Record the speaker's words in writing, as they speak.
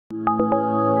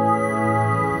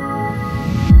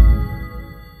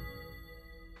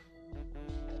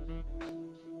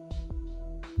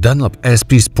Dunlop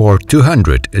SP Sport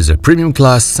 200 is a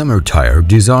premium-class summer tire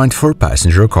designed for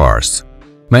passenger cars.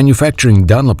 Manufacturing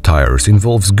Dunlop tires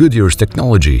involves Goodyear's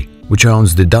technology, which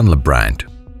owns the Dunlop brand.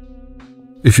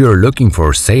 If you are looking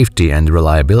for safety and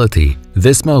reliability,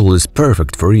 this model is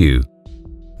perfect for you.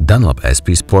 Dunlop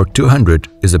SP Sport 200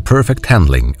 is a perfect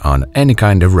handling on any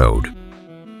kind of road.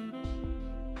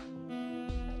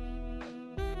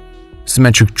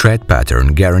 Symmetric tread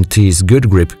pattern guarantees good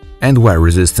grip and wear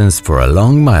resistance for a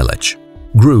long mileage.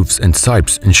 Grooves and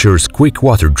sipes ensures quick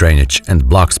water drainage, and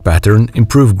blocks pattern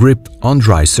improve grip on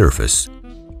dry surface.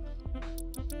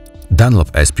 Dunlop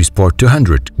SP Sport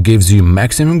 200 gives you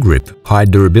maximum grip, high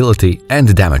durability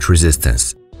and damage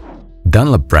resistance.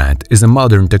 Dunlop brand is a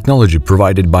modern technology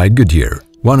provided by Goodyear,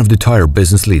 one of the tire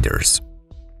business leaders.